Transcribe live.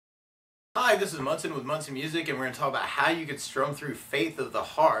Hi, this is Munson with Munson Music, and we're going to talk about how you could strum through Faith of the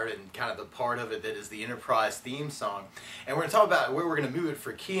Heart and kind of the part of it that is the Enterprise theme song. And we're going to talk about where we're going to move it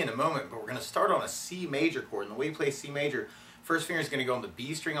for key in a moment, but we're going to start on a C major chord. And the way you play C major, first finger is going to go on the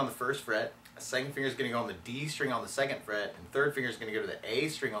B string on the first fret, second finger is going to go on the D string on the second fret, and third finger is going to go to the A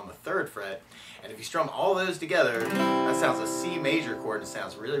string on the third fret. And if you strum all those together, that sounds a C major chord and it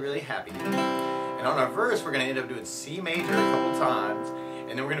sounds really, really happy. And on our verse, we're going to end up doing C major a couple times.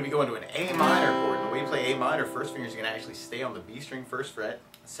 And then we're going to be going to an A minor chord. And the way you play A minor, first finger is going to actually stay on the B string first fret,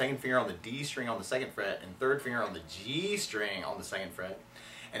 second finger on the D string on the second fret, and third finger on the G string on the second fret.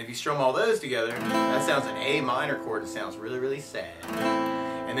 And if you strum all those together, that sounds an A minor chord. It sounds really, really sad.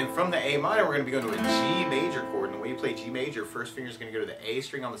 And then from the A minor, we're going to be going to a G major chord. And the way you play G major, first finger is going to go to the A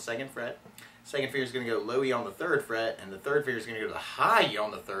string on the second fret, second finger is going to go low E on the third fret, and the third finger is going to go to the high E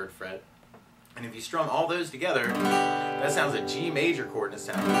on the third fret. And if you strum all those together, that sounds a G major chord, and it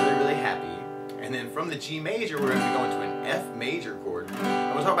sounds really, really happy. And then from the G major, we're going to be going to an F major chord.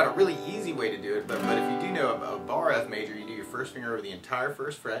 And we'll talk about a really easy way to do it, but if you do know a bar F major, you do your first finger over the entire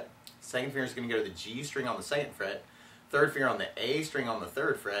first fret, second finger is going to go to the G string on the second fret, third finger on the A string on the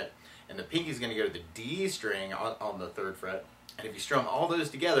third fret, and the pinky is going to go to the D string on the third fret. And if you strum all those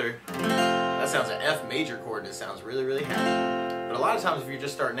together, that sounds an F major chord, and it sounds really, really happy. But a lot of times if you're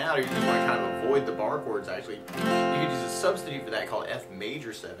just starting out or you just want to kind of avoid the bar chords, actually, you can use a substitute for that called F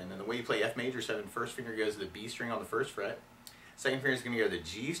major 7. And the way you play F major 7, first finger goes to the B string on the first fret, second finger is going to go to the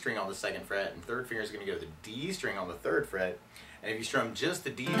G string on the second fret, and third finger is going to go to the D string on the third fret. And if you strum just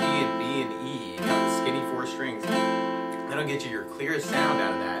the D, B, and B, and E, kind of the skinny 4 strings, that'll get you your clearest sound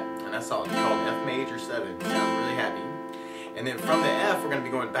out of that. And that's all called F major 7. It sounds really happy. And then from the F, we're going to be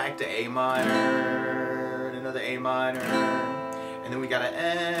going back to A minor, and another A minor, and then we got an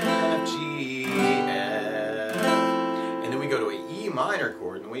F, G, F, and then we go to an E minor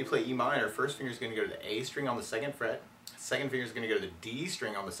chord. And the way you play E minor, first finger is going to go to the A string on the second fret, second finger is going to go to the D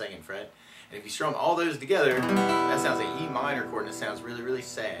string on the second fret, and if you strum all those together, that sounds an E minor chord, and it sounds really, really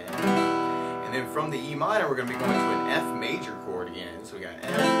sad. And then from the E minor, we're going to be going to an F major chord again. So we got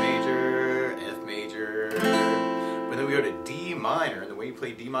F major, F major. But then we go to D minor, and the way you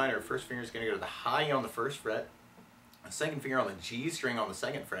play D minor, first finger is going to go to the high E on the first fret, second finger on the G string on the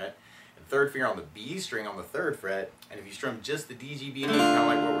second fret, and third finger on the B string on the third fret. And if you strum just the D, G, B, and E, kind of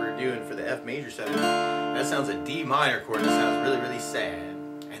like what we were doing for the F major 7, that sounds a D minor chord, and it sounds really, really sad.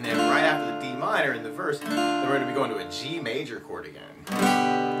 And then right after the D minor in the verse, then we're going to be going to a G major chord again.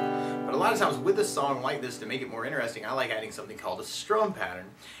 But a lot of times with a song like this, to make it more interesting, I like adding something called a strum pattern.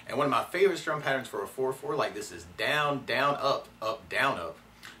 And one of my favorite strum patterns for a 4/4 like this is down, down, up, up, down, up.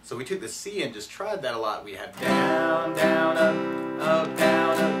 So we took the C and just tried that a lot. We have down, down, up,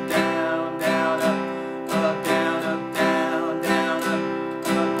 down, up, down, down, up, down, up, down, down, up,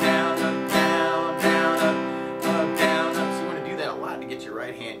 down, up, down, down, up, down, up. So you want to do that a lot to get your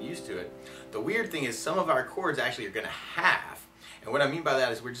right hand used to it. The weird thing is some of our chords actually are going to half. And what I mean by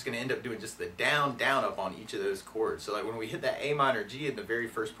that is we're just going to end up doing just the down, down, up on each of those chords. So like when we hit that A minor G in the very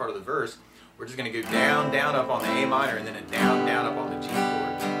first part of the verse, we're just going to go down, down, up on the A minor, and then a down, down, up on the G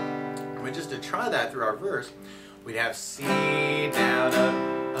chord. But just to try that through our verse, we'd have C, down,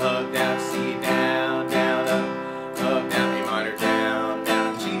 down, C, down, down, up, down, A minor, down,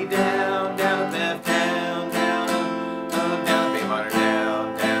 down, G, down, down, up, F, down, down, up, down, A minor,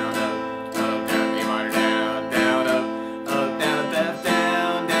 down, down, up, down, A minor, down, down, up, down, up, F,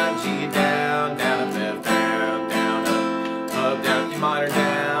 down, down, G, down, down, up, F, down, down, up, down, E minor,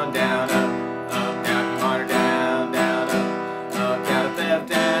 down, down, up, down, E minor, down, down, up, down, up, F,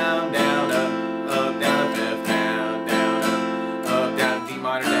 down, down, up, down, up, F, down, down, up, down, D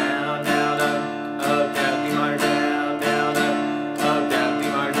minor, down, down, up, down, D minor, down, down, up, down, D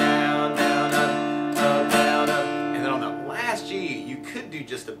minor, down, down, down, up. And then on the last G, you could do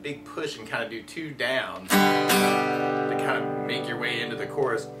just a big push and kind of do 2 downs to kind of make your way into the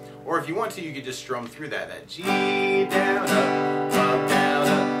chorus. Or if you want to, you could just strum through that G, down, up, down,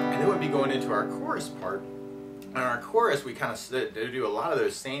 up. And then we'll be going into our chorus part. In our chorus, we kind of do a lot of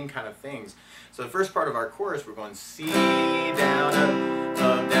those same kind of things. So the first part of our chorus, we're going C, down, up,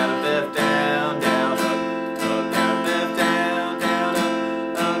 down, up, F, down, down, up, down, up, F, down, down,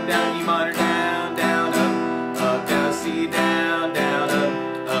 up, down, E minor, down, down, up, down, C, down, down,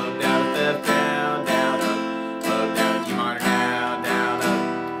 up, down, up, F, down, down, up, down, E minor, down, down,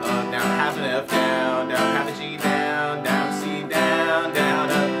 up, down, half an F, down, down, half a G, down, down, C, down, down,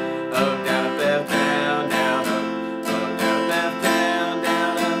 up, down, up, F, down, down, up, down, F, down,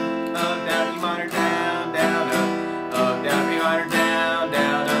 down, down, E minor, down, down, down, A minor, down,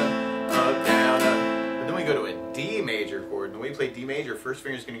 down, up, down,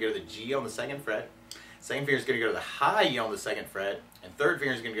 to go to the G on the 2nd fret. Second finger is going to go to the high E on the 2nd fret, and third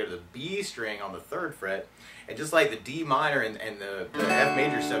finger is going to go to the B string on the 3rd fret. And just like the D minor and the F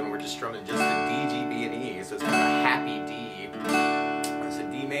major 7, we're just strumming just the D, G, B, and E. So it's kind of a happy D. It's a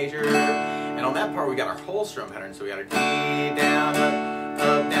D major, and on that part we got our whole strum pattern. So we got our D down,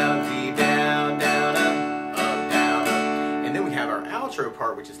 up, down, D down, down, up, down, up. And then we have our outro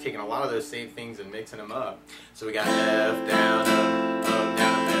part, which is taking a lot of those same things and mixing them up. So we got F down, up,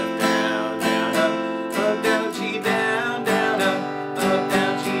 down, F down, down, up, down, G down, down, up,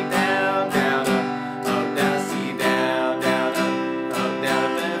 down, G down, down, up, down, C down, down, up,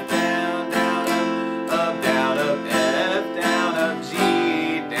 down, F down, down, up, down, F down, up, G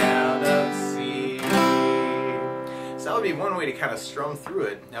down, up, C. So that would be one way to kind of strum through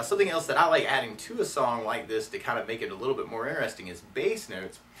it. Now something else that I like adding to a song like this to kind of make it a little bit more interesting is bass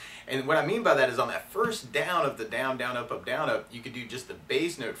notes. And what I mean by that is on that first down of the down, down, up, down, up, you could do just the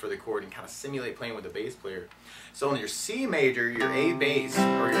bass note for the chord and kind of simulate playing with the bass player. So on your C major, your A bass,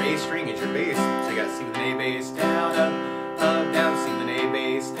 or your A string is your bass. So you got C with an A bass, down, up, down, C with an A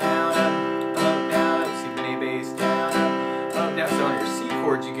bass, down, down, up, C with an A bass, down, down. So on your C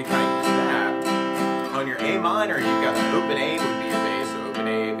chords, you can kind of use that. On your A minor, you've got the open A would be your bass. So open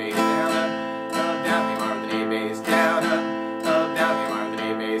A, bass, down, down, A minor with an A bass, down, down, A minor with an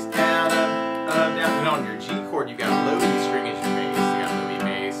A bass, down, down. And on your G chord, you've got a low E string as your bass. You got low E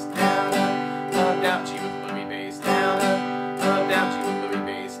bass, down, down, G with low E bass, down, down, G with low E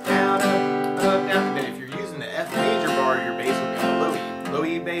bass, down, down. And then if you're using the F major bar, your bass would be on low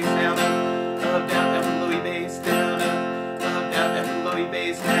E bass, down, down, F with low E bass, down, down, F with low E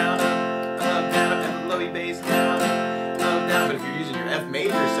bass, down, down, F with low E bass, down, down. But if you're using your F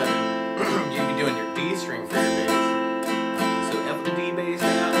major 7, you'd be doing your D string for your bass. So F with the D bass,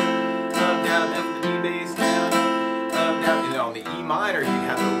 down, down, F with the D bass, down, down. And then on the E minor, you'd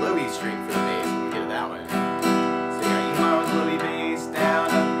have the low E string for the bass when we get to that one. So you got E minor with low E bass, down,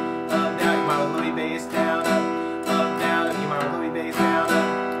 down, E minor with low E bass, down, down, E minor with low E bass, down,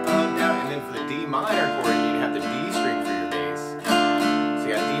 down. And then for the D minor chord, you'd have the D string for your bass. So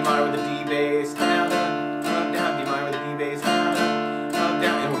you got D minor with the D bass, down, down, D minor with the D bass, down,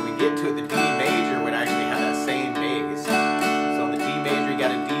 down. And when we get to it, the D major would actually have that same bass. So on the D major, you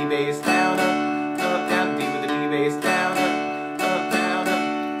got a D bass, down, down, D with the D bass, down, down,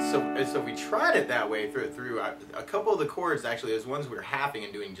 So if we tried it that way through a couple of the chords, actually, those ones we were halving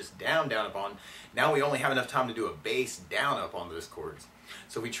and doing just down, down, up on, now we only have enough time to do a bass down, up on those chords.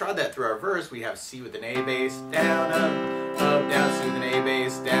 So if we tried that through our verse, we have C with an A bass, down, down, C with an A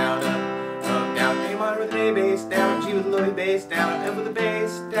bass, down, down, A minor with an A bass, down, G with a low E bass, down, F with a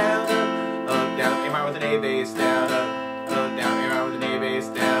bass, down, down, A minor with an A bass, down, down, A minor with an A bass,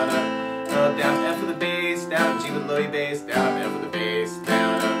 down, down, F with a bass, down, G with a low E bass, down, F with a bass,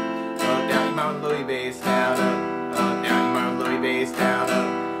 down, down, E minor with a low E bass, down, down, E minor with a low E bass, down,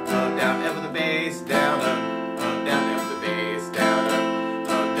 down, F with a bass, down, down, F with a bass, down,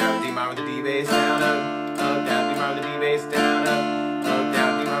 down, D minor with a D bass, down, down, D minor with a D bass, down,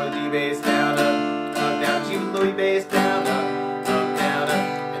 down, D minor with a D bass, down, down, G with a low E bass, down, down,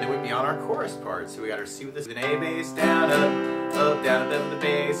 and then we'd be on our chorus part. So we got our C with an A bass, down, down, F with a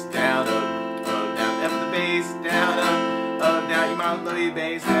bass, down, down, F with a bass, down, down, E minor with a low E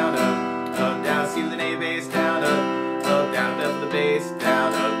bass, down, down, C with an A bass, down, down, F with a bass,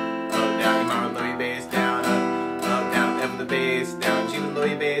 down, down, E minor with a low E bass, down, down, F with a bass, down, G with a low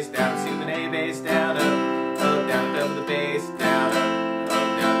E bass, down, C with an A bass, down, down, F with a bass, down,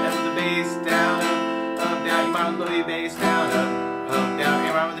 down, F with a bass, down, down, E minor with a low E bass, down, down,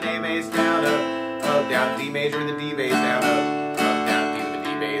 A minor with an A bass, down, down, D major with a D bass, down, down, D with a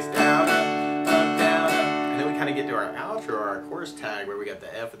D bass, down, down, and then we kind of get to our outro, or our chorus tag, where we got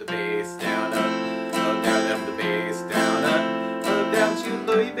the F with the bass, down, down, F with the bass, down, down, G with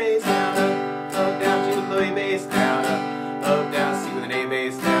low E bass, down, down, G with low E bass, down, down, C with an A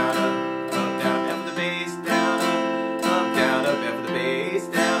bass, down, down, F with the bass, down, down, up, F with the bass,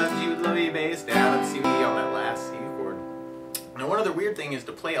 down, G with low E bass, down, and C with E on that last C chord. Now one other weird thing is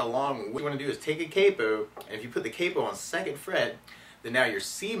to play along, what you want to do is take a capo, and if you put the capo on 2nd fret, then now your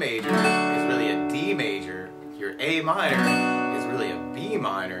C major is really a D major, your A minor is really a B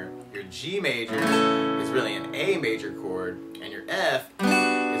minor, your G major is really an A major chord, and your F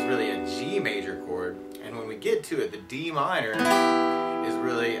is really a G major chord. And when we get to it, the D minor is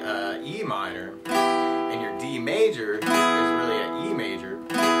really E minor, and your D major is really an E major,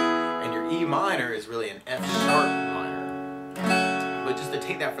 and your E minor is really an F sharp minor. But just to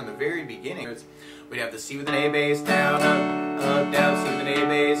take that from the very beginning, we'd have the C with an A bass, down, down, C with an A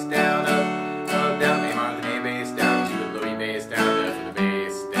bass, down, down, A minor with an A bass, down, G with low E bass, down, F with a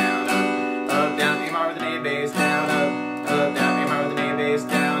bass, down.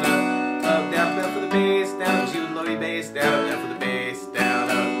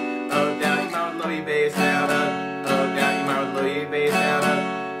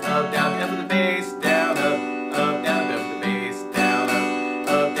 F with the bass, down, up, down, F with the bass, down,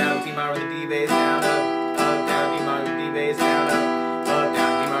 up, down, D minor with the D bass, down, down, D minor with the D bass, down,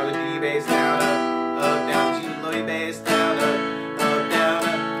 down, D minor with the D bass, down, down, G with low E bass, down, down,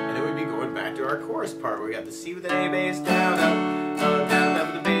 and then we'd be going back to our chorus part where we got the C with an A bass, down, down,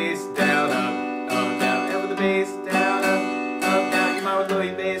 F with the bass, down, down, F with the bass, down, down, D minor with low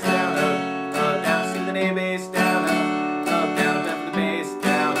E bass, down, down, C with an A bass, down, down, F with the bass,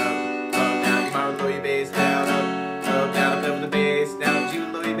 down, down, D minor with low E bass, down, down, F with the bass, down, G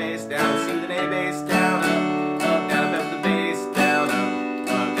with low E bass, down, C with an A bass, down, down, F with the bass, down,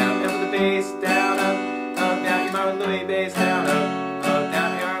 down, F with the bass, down, down, D minor with low E bass, down,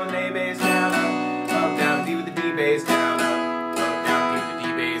 down, A minor with an A bass, down, down, D with the D bass, down, down, D with the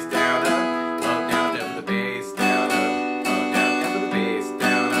D bass, down, down, F with the bass, down, down, F with the bass,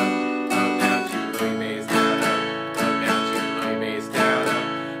 down, down, G with low E bass, down, down, G with low E bass, down,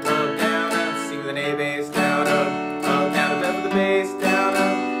 down, C with an A bass, down, down, F with the bass, down,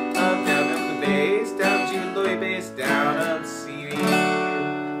 down, F with the bass, down, G with low E bass, down, C.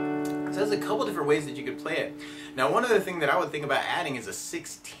 So there's a couple different ways that you could play it. Now, one other thing that I would think about adding is a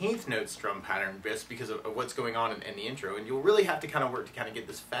 16th note strum pattern, just because of what's going on in the intro, and you'll really have to kind of work to kind of get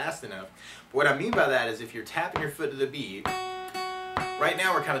this fast enough. But what I mean by that is if you're tapping your foot to the beat, right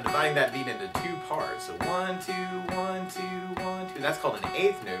now we're kind of dividing that beat into two parts. So 1, 2, 1, 2, 1, 2. That's called an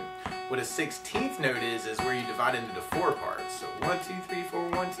 8th note. What a 16th note is where you divide it into 4 parts. So 1, 2, 3, 4,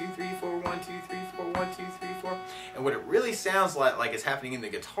 1, 2, 3, 4, 1, 2, 3, 4, 1, 2, 3, 4. And what it really sounds like is happening in the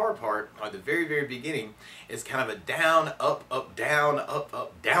guitar part, or the very, very beginning, is kind of a down, up, up, down, up,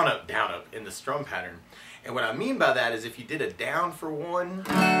 up, down, up, down, up in the strum pattern. And what I mean by that is if you did a down for 1 and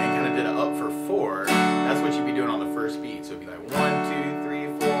kind of did an up for 4, that's what you'd be doing on the first beat. So it'd be like 1, 2, 3,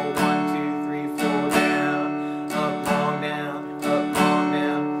 4, 1, 2, 3, 4, down, up, long, down, up, long,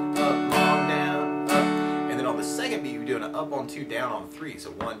 down, up, long, down, up. And then on the second beat, you're doing an up on 2, down on 3. So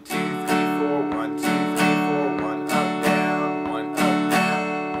 1, 2, 3, 4, 1, 2, 3, 4, 1 up, down, 1 up,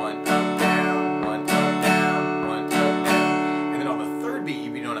 down, 1 up, down, 1 up, down, 1 up, down. And then on the third beat,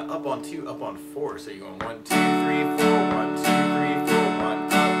 you'd be doing an up on 2, up on 4. So you're going 1, 2, 3, 4, 1, 2, 3, 4, 1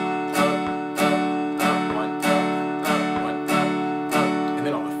 up, up, up, up, 1 up, up, 1 up, up. And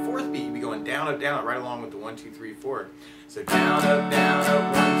then on the fourth beat, you'd be going down, up, right along with the 1, 2, 3, 4. So down, up, 1,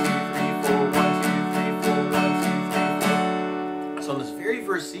 2, 3, 4, 1, 2, 3, 4, 1, 2, 3, 4. So on this very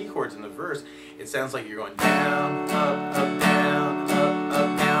first C chords in the verse, it sounds like you're going down, up, up, down, up,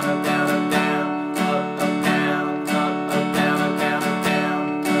 up, down, up, down, up, down, up, up, down, up, up, down, up, down, up,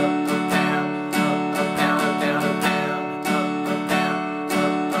 down, up, up, down, up, up, down, up, down, up, down, up, up, down, up,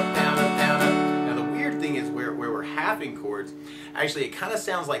 up, down, up, down, up. Now the weird thing is where we're halving chords, actually it kind of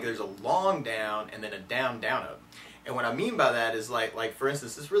sounds like there's a long down and then a down, down, up. And what I mean by that is like for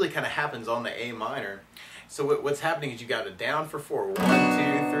instance, this really kind of happens on the A minor. So what's happening is you got a down for 4, 1, 2,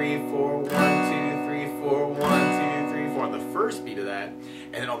 3, 4, 1, 2, 3, 4, 1, 2, 3, 4 on the first beat of that,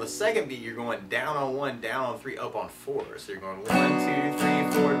 and then on the second beat you're going down on 1, down on 3, up on 4. So you're going 1, 2,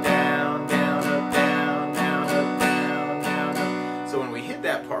 3, 4, down, down, up, down, down, up, down, down, up. So when we hit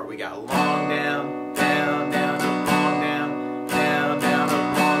that part, we got a long down, down, down, up, long down, down, down,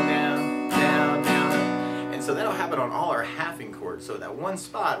 up, long down, down, down, up. And so that'll happen on all our halving chords. So that one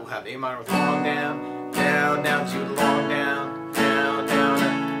spot we'll have A minor with long down, down, down, G with long down, down, down,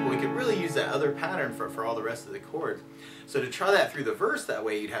 up. But we could really use that other pattern for all the rest of the chords. So to try that through the verse that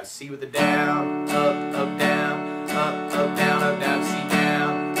way, you'd have C with a down, up, up, down, up, up, down, up, down, C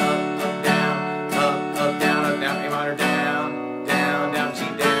down, up, up, down, up, up, down, up, down, A minor down, down, down, G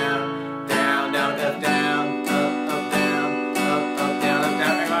down, down, down, F down, up, up, down, up, up, down, up,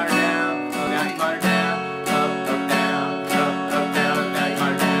 down, A minor down, up, down, E minor down, up, up, down, up, up, down, up, down, E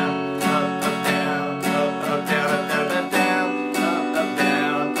minor down, up, up, down, up, up, down, up, down, F down, up, up,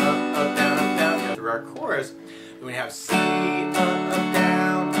 down, up, up, down, up, down. Through our chorus, then we have C, up,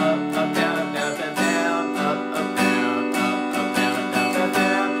 down, up, down, up, down, F down, up, down, up, down, up, down, F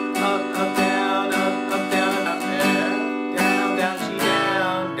down, up, down, up, down, up, F, down, down, G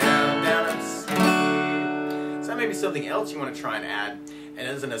down, down, down, up, C. So that may be something else you want to try and add. And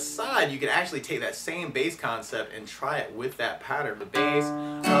as an aside, you could actually take that same bass concept and try it with that pattern. The bass,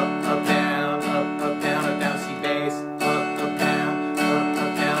 up,